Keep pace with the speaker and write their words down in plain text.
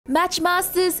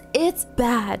Matchmasters, it's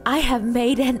bad. I have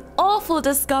made an awful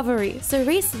discovery. So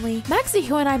recently,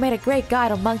 Maxi and I made a great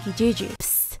guide on Monkey Juju.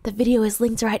 Psst, the video is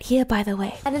linked right here, by the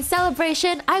way. And in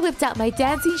celebration, I whipped out my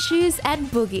dancing shoes and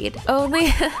boogied.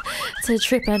 Only to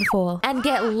trip and fall. And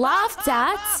get laughed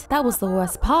at. That was the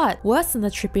worst part. Worse than the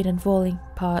tripping and falling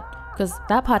part. Because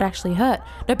that part actually hurt.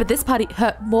 No, but this part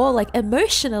hurt more like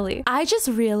emotionally. I just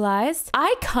realized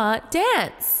I can't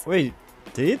dance. Wait,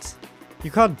 did? You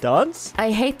can't dance?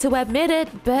 I hate to admit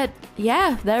it, but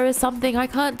yeah, there is something I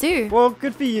can't do. Well,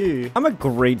 good for you. I'm a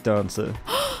great dancer.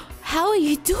 How are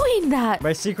you doing that?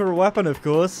 My secret weapon, of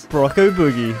course, Brocco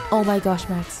Boogie. Oh my gosh,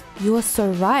 Max. You are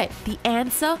so right. The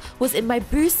answer was in my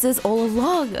boosters all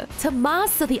along. To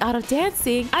master the art of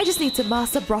dancing, I just need to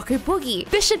master Brocco Boogie.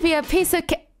 This should be a piece of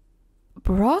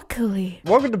broccoli.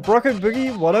 Welcome to Brocco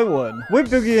Boogie 101. We're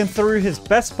boogieing through his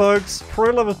best bugs,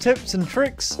 pro level tips and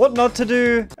tricks, what not to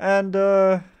do, and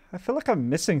I feel like I'm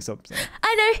missing something.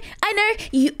 I know,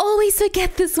 you always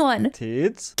forget this one.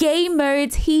 Tids? Game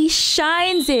modes he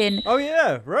shines in. Oh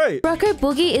yeah, right. Brocco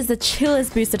Boogie is the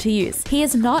chillest booster to use. He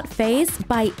is not phased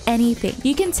by anything.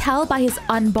 You can tell by his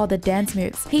unbothered dance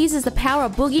moves. He uses the power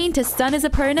of boogieing to stun his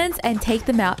opponents and take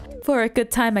them out. For a good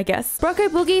time, I guess. Brocco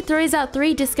Boogie throws out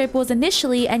 3 disco balls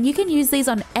initially, and you can use these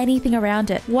on anything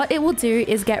around it. What it will do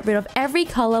is get rid of every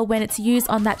color when it's used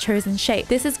on that chosen shape.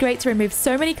 This is great to remove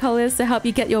so many colors to help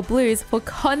you get your blues for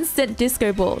constant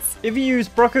disco balls. If you use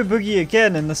Brocco Boogie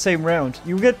again in the same round,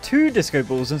 you'll get 2 disco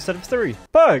balls instead of 3.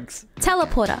 Bugs!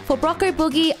 Teleporter. For Brocco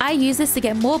Boogie, I use this to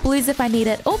get more blues if I need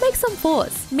it, or make some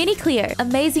 4s. Mini Cleo.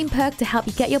 Amazing perk to help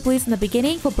you get your blues in the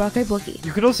beginning for Brocco Boogie.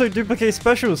 You can also duplicate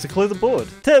specials to clear the board.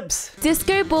 Tips!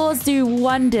 Disco balls do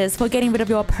wonders for getting rid of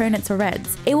your opponent's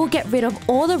reds. It will get rid of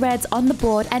all the reds on the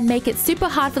board and make it super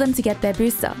hard for them to get their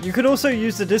booster. You can also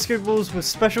use the disco balls with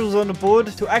specials on the board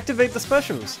to activate the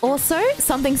specials. Also,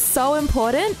 something so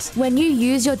important, when you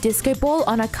use your disco ball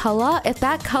on a color, if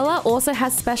that color also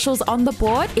has specials on the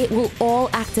board, it will all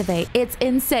activate. It's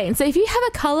insane. So if you have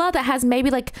a color that has maybe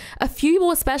like a few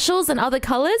more specials than other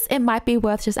colors, it might be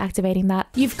worth just activating that.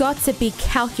 You've got to be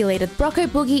calculated. Brocco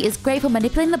Boogie is great for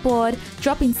manipulating the board,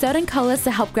 dropping certain colors to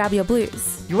help grab your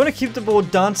blues. You want to keep the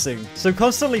board dancing, so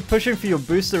constantly pushing for your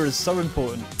booster is so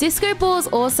important. Disco balls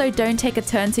also don't take a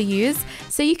turn to use,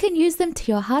 so you can use them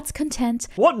to your heart's content.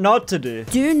 What not to do?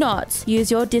 Do not use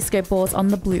your disco balls on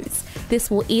the blues. This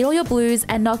will eat all your blues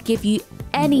and not give you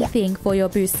anything for your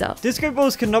booster. Disco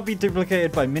balls cannot be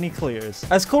duplicated by mini Cleos.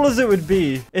 As cool as it would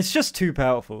be, it's just too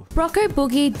powerful. Brocco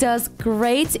Boogie does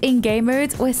great in game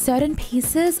modes where certain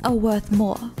pieces are worth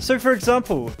more. So for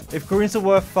example, if greens are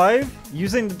worth 5,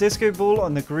 using the disco ball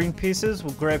on the green pieces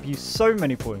will grab you so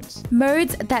many points.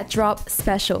 Modes that drop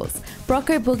specials.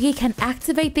 Brocco Boogie can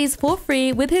activate these for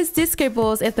free with his disco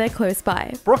balls if they're close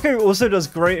by. Brocco also does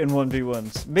great in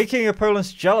 1v1s, making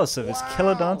opponents jealous of his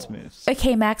killer dance moves.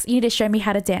 Okay, Max, you need to show me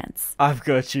how to dance. I've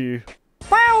got you.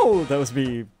 Wow! That was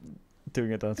me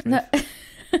doing a dance move. No.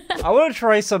 I want to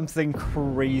try something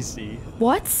crazy.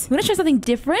 What? You want to try something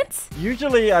different?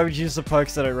 Usually I would use the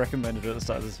perks that I recommended at the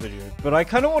start of this video, but I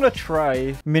kind of want to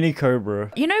try Mini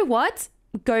Cobra. You know what?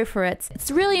 Go for it. It's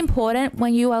really important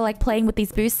when you are like playing with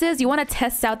these boosters. You want to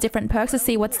test out different perks to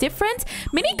see what's different.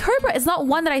 Mini Cobra is not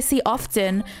one that I see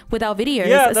often with our videos.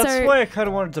 Yeah, that's why I kind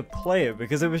of wanted to play it,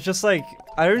 because it was just like,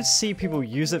 I don't see people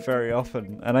use it very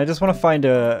often, and I just want to find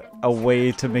a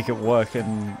way to make it work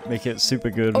and make it super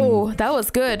good. Oh, that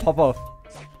was good. Pop off.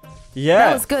 Yeah.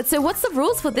 That was good. So what's the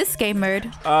rules for this game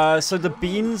mode? So the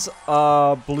beans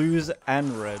are blues and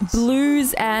reds.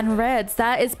 Blues and reds.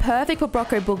 That is perfect for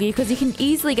Brocco Boogie because you can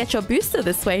easily get your booster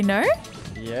this way, no?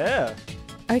 Yeah.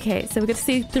 Okay, so we're going to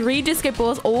see 3 disco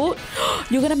balls. Oh,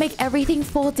 you're going to make everything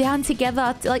fall down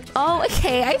together. Like, oh,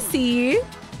 okay, I see you.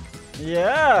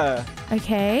 Yeah.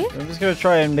 Okay. I'm just going to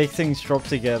try and make things drop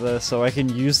together so I can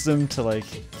use them to like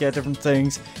get different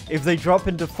things. If they drop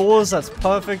into 4s, that's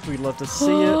perfect. We'd love to see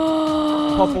it.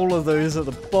 Pop all of those at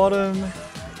the bottom.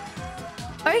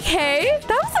 Okay,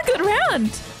 that was a good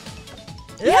round.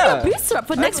 Yeah. You have a booster up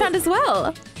for next round as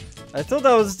well. I thought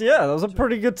that was a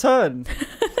pretty good turn.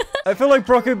 I feel like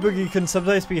Brocco Boogie can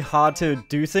sometimes be hard to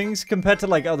do things compared to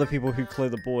like other people who clear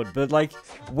the board, but like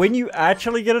when you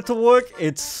actually get it to work,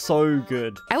 it's so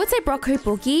good. I would say Brocco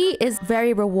Boogie is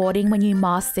very rewarding when you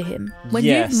master him. When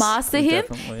you master him,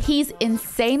 definitely. He's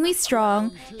insanely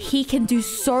strong. He can do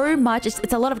so much.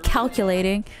 It's a lot of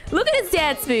calculating. Look at his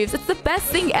dance moves. It's the best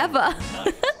thing ever.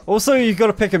 Also, you've got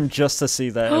to pick him just to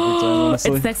see that every time,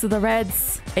 honestly. It's next to the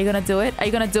reds. Are you going to do it? Are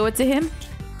you going to do it to him?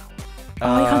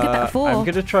 Oh, you can't get that 4. I'm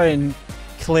going to try and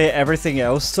clear everything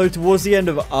else. So towards the end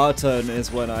of our turn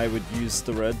is when I would use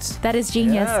the reds. That is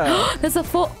genius. Yeah. There's a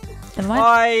 4. Never mind.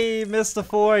 I missed the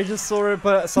 4. I just saw it,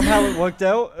 but somehow it worked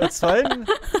out. It's fine.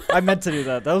 I meant to do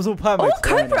that. That was all part of my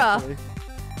plan. Cobra. Actually.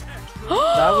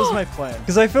 That was my plan.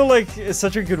 Because I feel like it's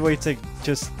such a good way to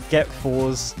just get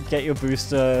 4s, get your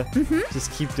booster,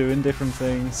 just keep doing different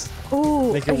things.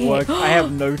 Ooh, make it work. I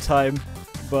have no time,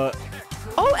 but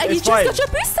oh, and you just fine. got your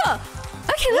booster.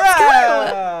 Okay, let's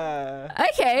go.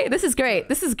 Okay, this is great.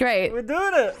 This is great. We're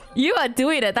doing it. You are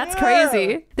doing it. That's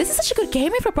crazy. This is such a good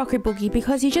game for Brocco Boogie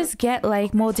because you just get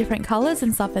like more different colors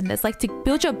and stuff in this. Like to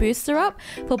build your booster up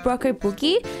for Brocco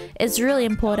Boogie is really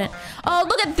important. Oh,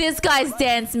 look at this guy's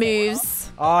dance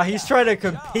moves. Oh, he's trying to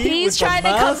compete. He's trying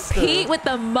to compete with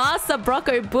the master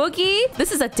Brocco Boogie.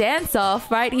 This is a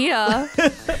dance-off right here.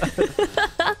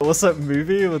 What's that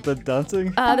movie with the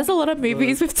dancing? There's a lot of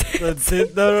movies with dancing.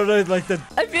 No, like the...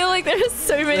 I feel like there's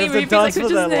so many movies the I could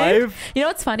just name. life. You know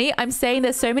what's funny? I'm saying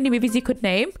there's so many movies you could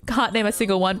name. Can't name a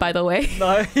single one, by the way.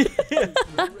 No.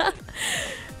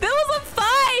 There was a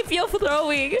 5 you're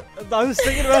throwing. I was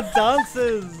thinking about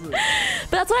dances.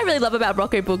 But that's what I really love about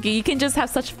Brocco Boogie. You can just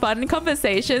have such fun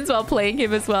conversations while playing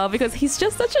him as well because he's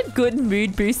just such a good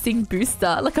mood boosting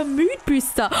booster. Like a mood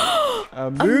booster. A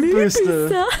mood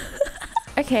booster.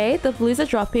 Okay, the blues are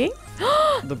dropping.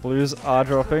 The blues are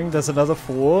dropping. There's another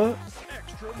 4.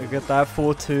 We get that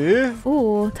 4 too.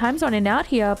 Ooh, time's running out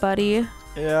here, buddy.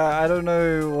 Yeah, I don't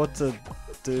know what to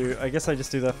do. I guess I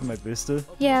just do that for my booster.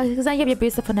 Yeah, because then you have your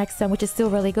booster for next turn, which is still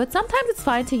really good. Sometimes it's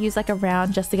fine to use like a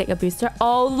round just to get your booster.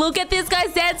 Oh, look at this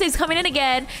guy's dance. He's coming in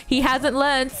again. He hasn't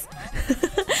learned.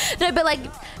 No, but like,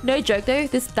 no joke though.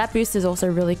 That booster is also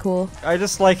really cool. I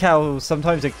just like how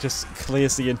sometimes it just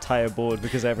clears the entire board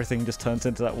because everything just turns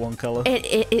into that one color.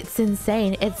 It's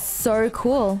insane. It's so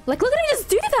cool. Like, look at him just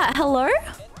do that. Hello?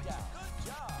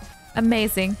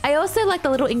 Amazing. I also like the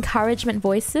little encouragement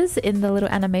voices in the little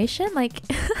animation. Like,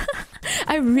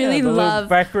 I really love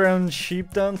background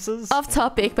sheep dancers. Off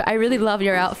topic, but I really love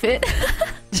your outfit.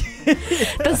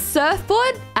 The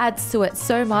surfboard adds to it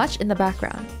so much in the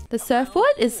background. The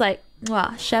surfboard is like,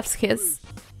 wow, chef's kiss.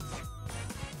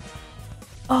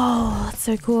 Oh, that's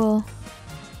so cool.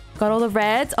 Got all the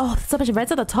reds. Oh, so much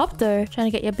reds at the top though. Trying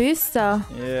to get your booster.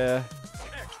 Yeah.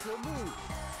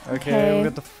 Okay, we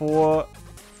got the 4.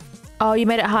 Oh, you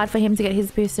made it hard for him to get his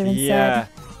booster instead. Yeah,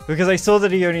 because I saw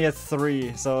that he only had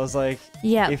 3, so I was like,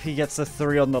 yeah, if he gets a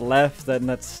 3 on the left, then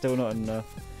that's still not enough.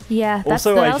 Yeah,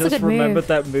 also, I just remembered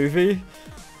that movie.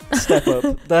 Step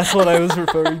Up. That's what I was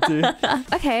referring to.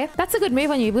 Okay, that's a good move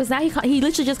on you because now he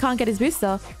literally just can't get his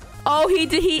booster. Oh, he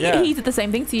did. He did the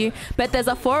same thing to you, but there's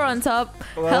a 4 on top.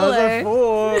 Well, hello.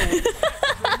 There's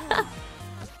a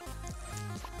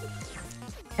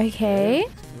 4. Okay.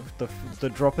 The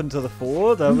drop into the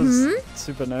 4, that was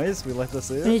super nice. We like to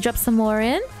see it. And you drop some more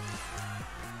in.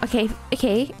 Okay.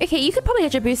 You could probably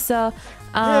get your booster.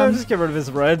 Yeah, just get rid of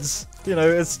his reds. You know,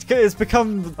 it's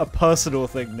become a personal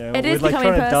thing now. It is We're like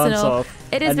becoming trying to dance personal. off.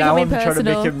 It is and now becoming I'm personal. trying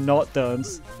to make him not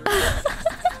dance.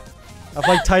 I've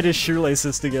like tied his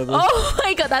shoelaces together. Oh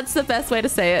my god, that's the best way to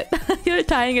say it. You're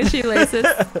tying his shoelaces.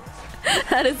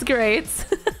 That is great.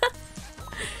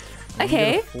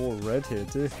 Okay. Get a 4 red here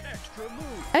too.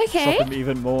 Okay. Stop him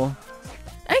even more.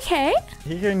 Okay.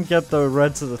 He can get the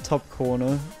red to the top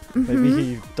corner. Maybe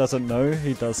he doesn't know.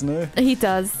 He does know. He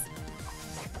does.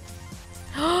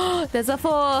 There's a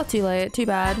 4. Too late. Too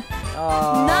bad.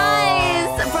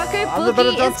 Nice! Brocco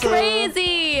Boogie is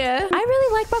crazy. I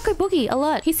really like Brocco Boogie a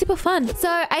lot. He's super fun. So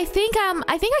I think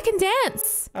I can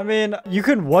dance. I mean, you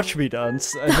can watch me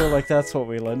dance. I feel like that's what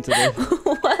we learned to do.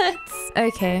 What?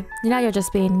 Okay. Now you're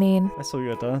just being mean. I saw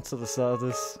you dance at the start of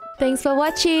this. Thanks for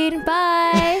watching.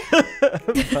 Bye.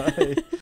 Bye.